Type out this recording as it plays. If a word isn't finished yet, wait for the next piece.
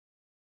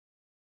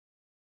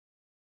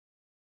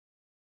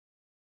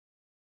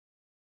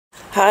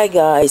Hi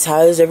guys,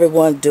 how is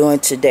everyone doing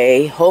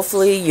today?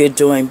 Hopefully you're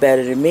doing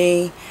better than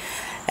me.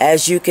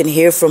 As you can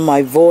hear from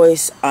my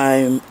voice,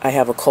 I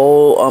have a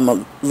cold. I'm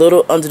a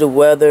little under the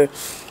weather,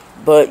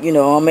 but you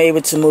know, I'm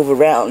able to move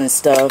around and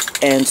stuff,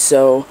 and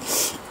so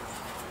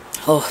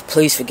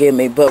please forgive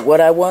me. But what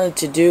I wanted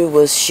to do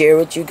was share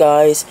with you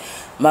guys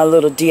my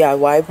little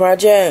DIY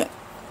project.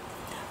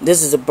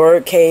 This is a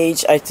bird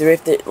cage I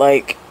thrifted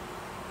like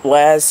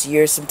last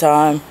year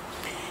sometime.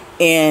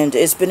 And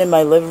it's been in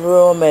my living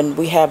room, and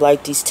we have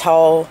like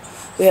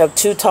we have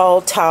two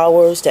tall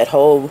towers that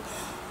hold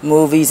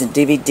movies and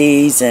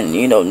DVDs and,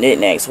 you know,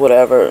 knickknacks,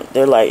 whatever.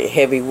 They're like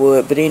heavy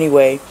wood. But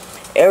anyway,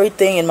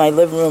 everything in my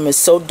living room is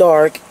so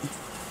dark.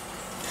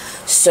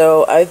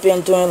 So I've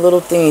been doing little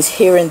things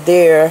here and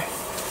there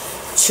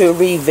to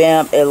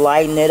revamp and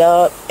lighten it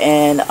up.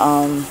 And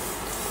I'm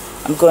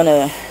going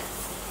to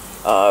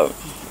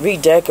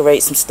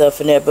redecorate some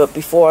stuff in there. But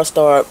before I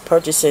start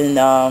purchasing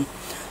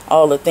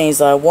all the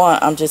things I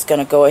want, I'm just going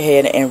to go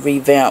ahead and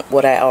revamp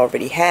what I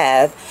already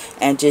have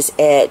and just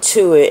add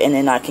to it, and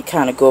then I can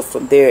kind of go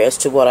from there as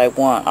to what I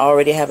want. I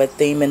already have a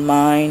theme in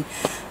mind,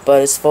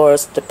 but as far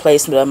as the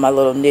placement of my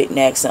little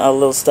knickknacks and other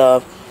little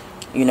stuff,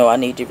 you know, I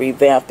need to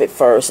revamp it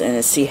first and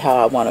then see how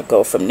I want to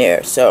go from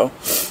there. So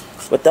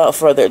without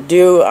further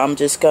ado, I'm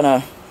just going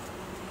to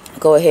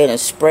go ahead and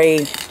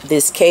spray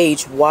this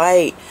cage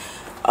white.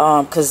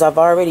 Because I've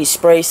already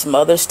sprayed some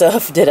other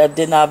stuff that I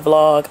did not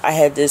vlog. I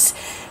had this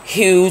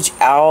huge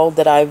owl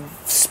that I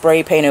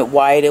spray painted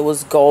white. It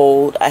was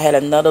gold. I had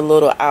another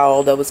little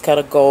owl that was kind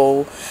of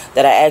gold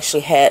that I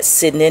actually had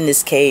sitting in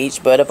this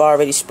cage, but I've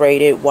already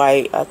sprayed it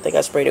white. I think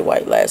I sprayed it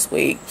white last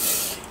week.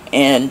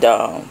 And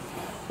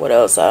what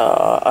else?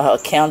 A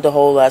candle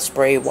holder I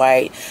sprayed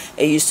white.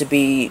 It used to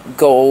be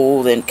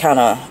gold and kind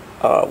of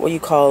what do you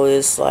call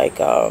this, like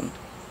the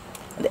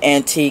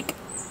antique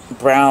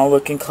brown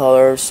looking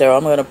color. So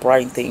I'm going to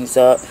brighten things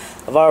up.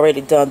 I've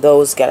already done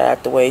those, got it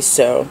out the way,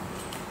 so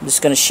I'm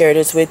just going to share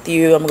this with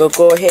you. I'm going to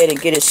go ahead and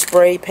get it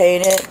spray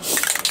painted,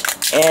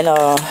 and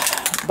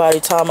by the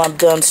time I'm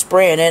done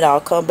spraying it,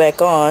 I'll come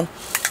back on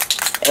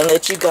and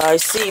let you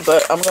guys see.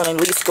 But I'm going to at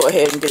least go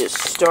ahead and get it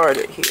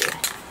started here.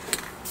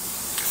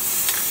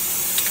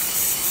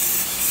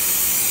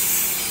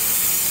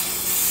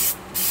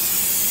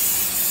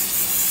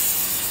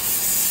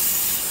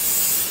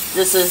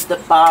 This is the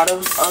bottom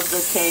of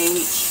the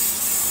cage,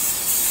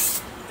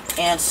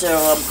 and so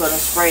I'm going to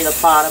spray the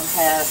bottom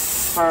half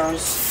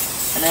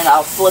first, and then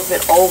I'll flip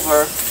it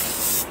over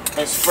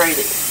and spray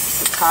the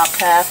top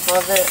half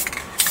of it.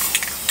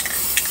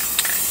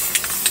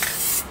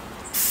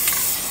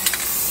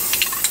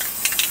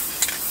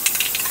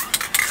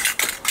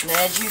 And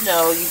as you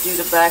know, you do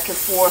the back and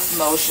forth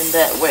motion.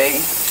 That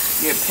way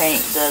your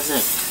paint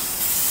doesn't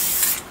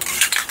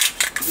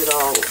get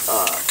all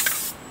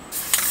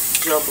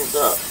jumbled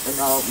up and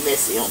all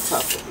messy on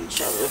top of each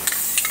other.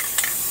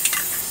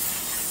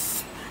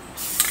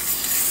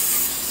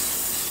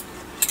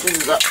 This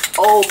is an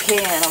old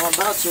can. I'm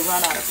about to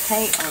run out of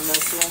paint on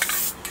this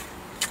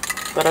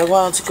one, but I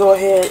wanted to go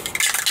ahead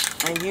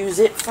and use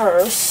it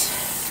first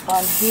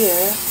on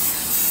here.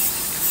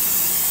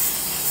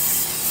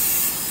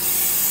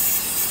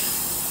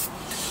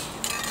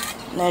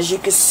 And as you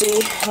can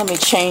see, let me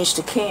change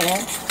the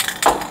can.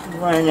 I'm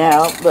running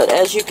out, but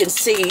as you can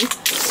see,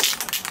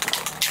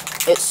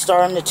 it's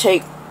starting to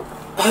take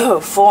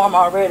form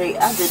already.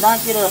 I did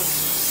not get a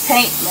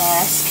paint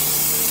mask.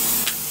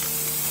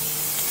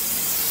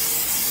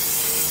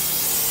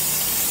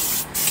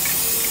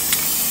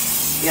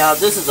 Y'all,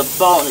 this is a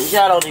bonus.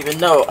 Y'all don't even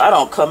know. I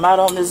don't come out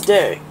on this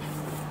day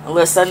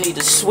unless I need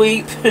to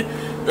sweep the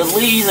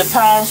leaves of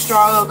pine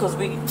straw, because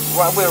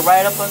we're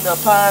right up under a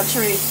pine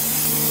tree.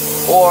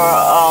 Or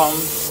I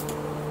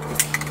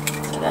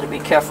gotta be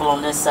careful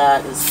on this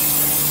side.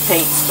 This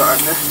paint's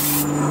starting to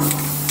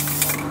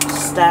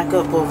stack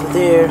up over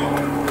there.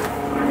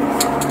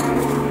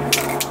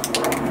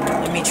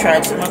 Let me try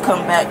to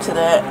come back to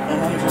that,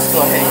 and I'm just go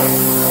ahead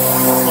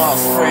and start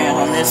spraying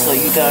on this so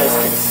you guys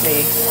can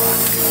see.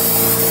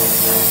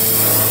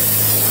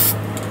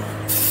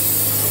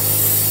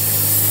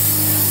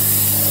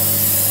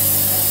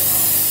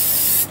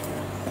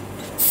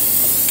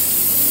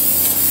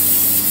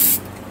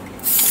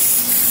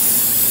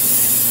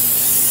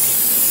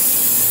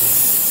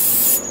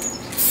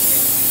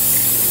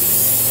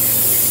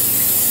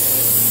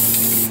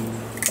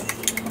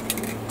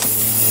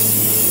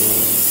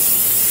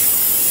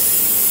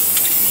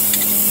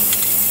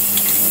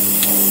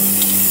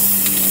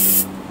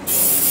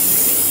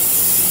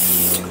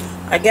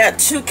 I got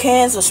 2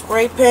 cans of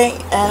spray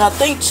paint, and I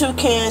think 2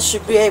 cans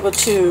should be able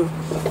to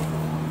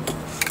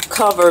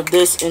cover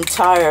this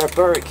entire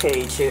bird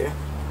cage here.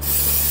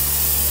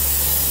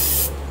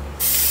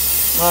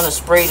 I'm going to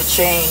spray the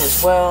chain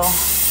as well.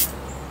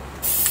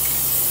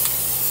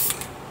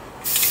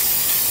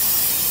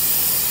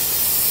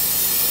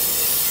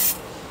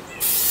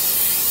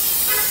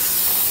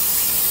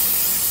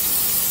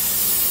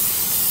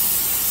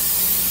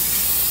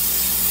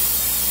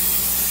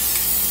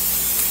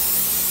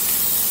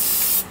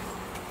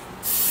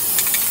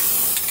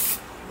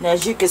 And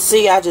as you can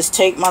see, I just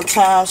take my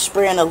time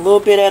spraying a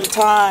little bit at a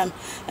time,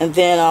 and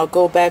then I'll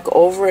go back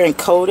over and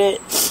coat it.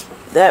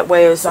 That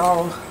way it's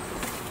all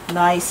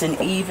nice and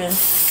even.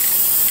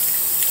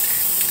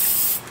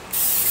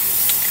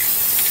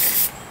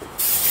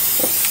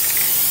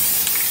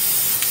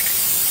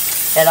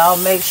 And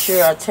I'll make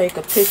sure I take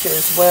a picture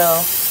as well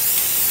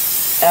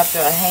after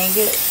I hang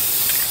it.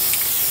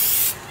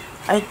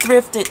 I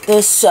thrifted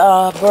this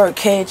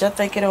Birdcage. I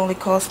think it only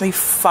cost me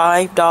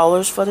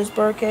 $5 for this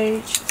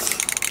Birdcage.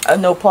 I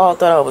know Paul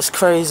thought I was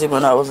crazy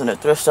when I was in the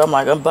thrift store. I'm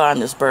like, I'm buying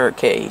this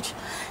Birdcage.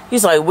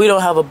 He's like, we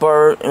don't have a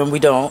bird, and we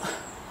don't.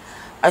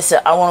 I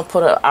said, I want to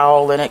put an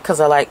owl in it because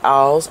I like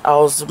owls.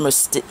 Owls are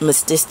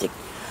mystic.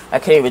 I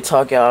can't even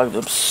talk, y'all.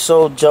 I'm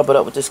so jumping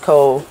up with this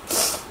cold.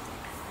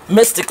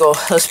 Mystical,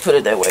 let's put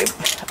it that way.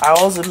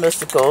 Owls are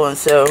mystical, and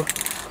so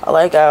I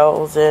like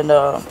owls, and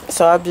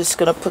so I'm just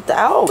gonna put the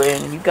owl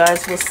in. You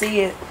guys will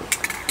see it.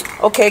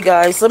 Okay,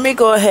 guys, let me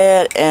go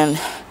ahead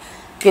and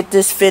get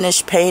this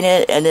finished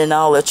painted, and then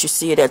I'll let you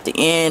see it at the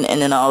end,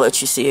 and then I'll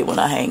let you see it when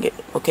I hang it.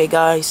 Okay,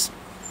 guys?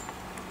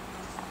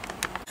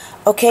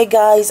 Okay,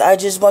 guys, I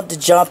just want to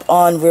jump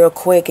on real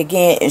quick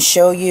again and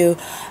show you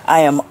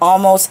I am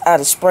almost out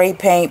of spray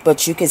paint,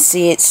 but you can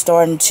see it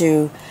starting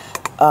to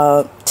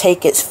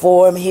take its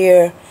form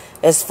here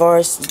as far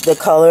as the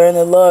color and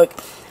the look.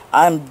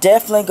 I'm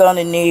definitely going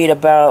to need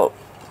about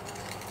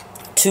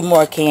 2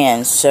 more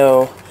cans,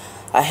 so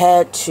I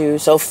had to,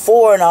 so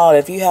 4 in all.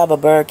 If you have a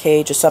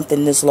Birdcage or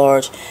something this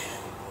large,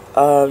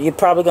 you're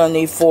probably going to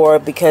need 4,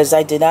 because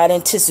I did not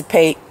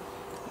anticipate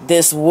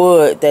this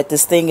wood that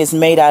this thing is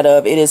made out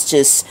of. It is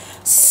just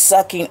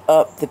sucking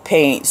up the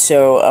paint,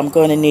 so I'm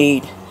going to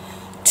need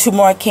 2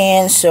 more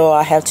cans, so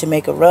I have to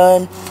make a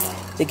run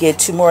to get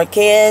 2 more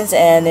cans,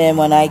 and then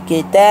when I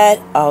get that,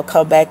 I'll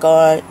come back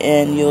on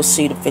and you'll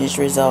see the finished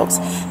results.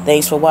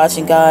 Thanks for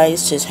watching,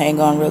 guys. Just hang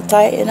on real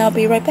tight and I'll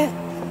be right back.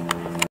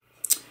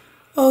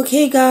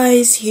 Okay,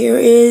 guys, here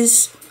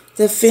is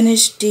the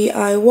finished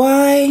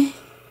DIY,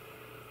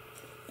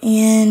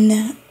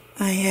 and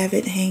I have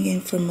it hanging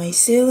from my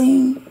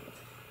ceiling.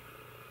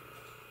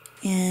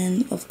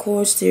 And of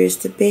course, there's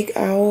the big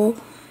owl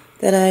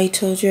that I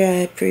told you I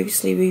had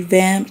previously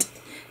revamped,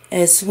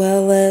 as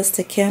well as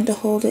the candle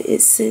holder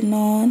it's sitting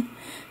on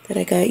that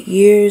I got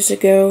years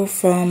ago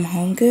from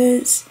Home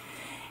Goods.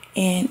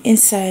 And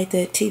inside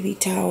the TV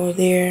tower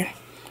there,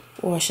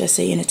 or should I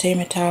say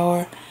entertainment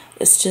tower,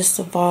 it's just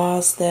a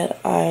vase that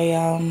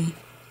I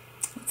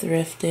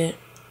thrifted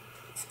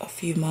a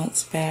few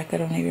months back. I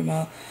don't even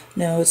know.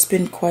 No, it's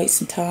been quite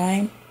some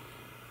time.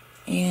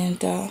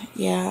 And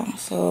yeah,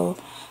 so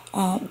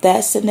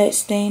that's the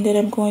next thing that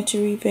I'm going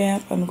to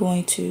revamp. I'm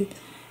going to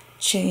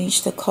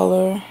change the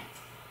color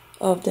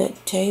of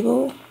that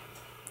table.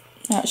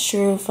 Not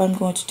sure if I'm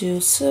going to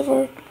do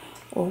silver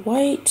or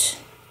white,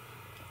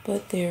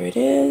 but there it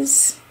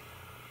is.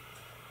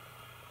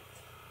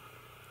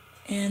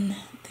 And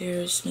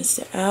there's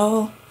Mr.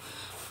 Owl.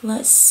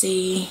 Let's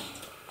see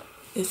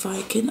if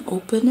I can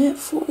open it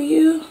for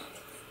you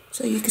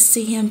so you can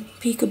see him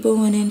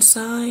peekabooing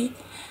inside.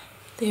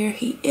 There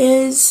he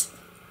is.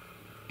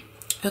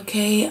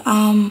 Okay,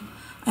 I'm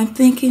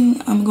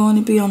thinking I'm going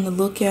to be on the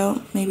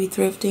lookout, maybe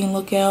thrifting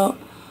lookout,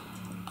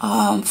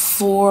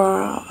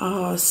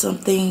 for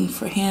something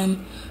for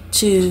him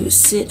to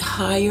sit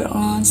higher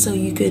on, so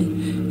you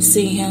can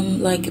see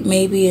him like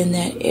maybe in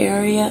that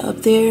area up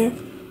there,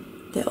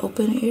 the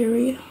open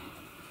area,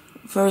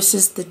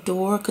 versus the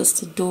door, because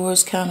the door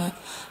is kind of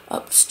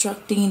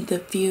obstructing the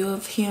view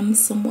of him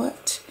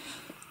somewhat.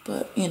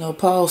 But you know,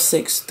 Paul's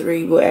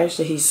 6'3", well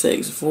actually he's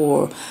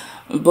 6'4",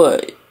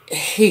 but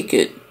he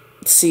could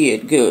see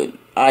it good.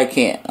 I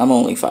can't. I'm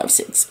only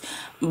 5'6".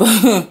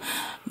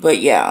 But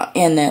yeah,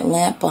 and that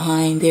lamp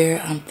behind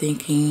there, I'm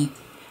thinking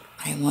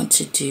I want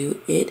to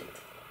do it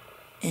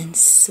in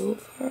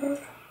silver.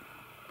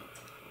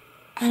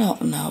 I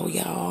don't know,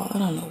 y'all. I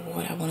don't know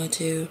what I want to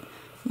do.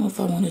 I don't know if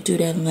I want to do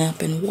that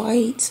lamp in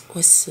white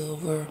or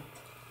silver.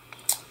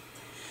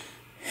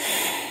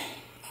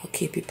 I'll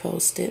keep you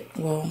posted.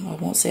 Well, I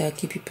won't say I'll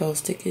keep you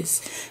posted,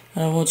 because I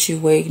don't want you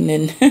waiting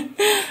and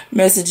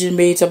messaging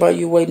me talking about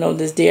you waiting on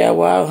this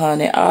DIY,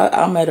 honey.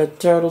 I'm at a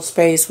turtle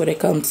space when it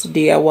comes to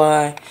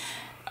DIY.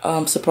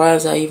 I'm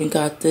surprised I even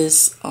got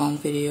this on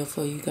video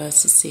for you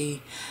guys to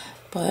see.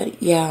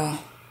 But yeah,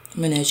 I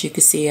mean, as you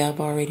can see,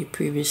 I've already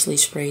previously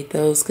sprayed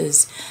those,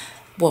 because,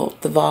 well,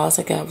 the vase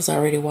I got was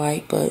already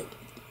white, but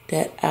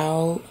that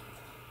owl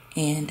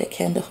and that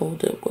candle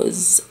holder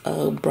was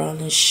a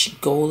brownish,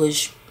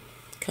 goldish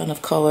kind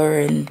of color,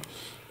 and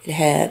it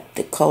had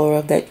the color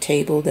of that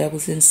table that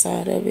was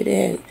inside of it.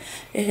 It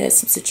had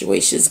some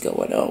situations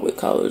going on with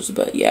colors,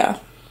 but yeah,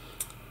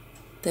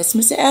 that's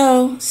Mr.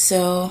 Owl.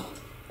 So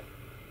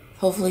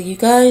hopefully you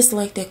guys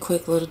like that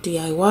quick little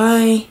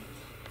DIY,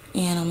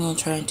 and I'm gonna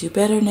try and do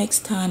better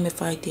next time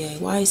if I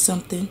DIY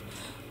something,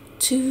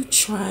 to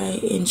try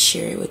and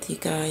share it with you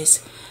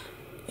guys.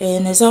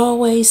 And as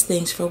always,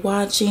 thanks for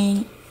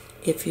watching.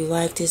 If you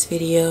like this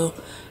video,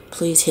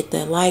 please hit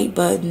that like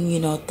button, you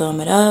know,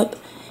 thumb it up.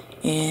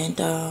 And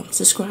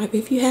subscribe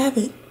if you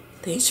haven't.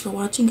 Thanks for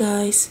watching,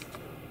 guys.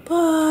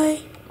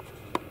 Bye.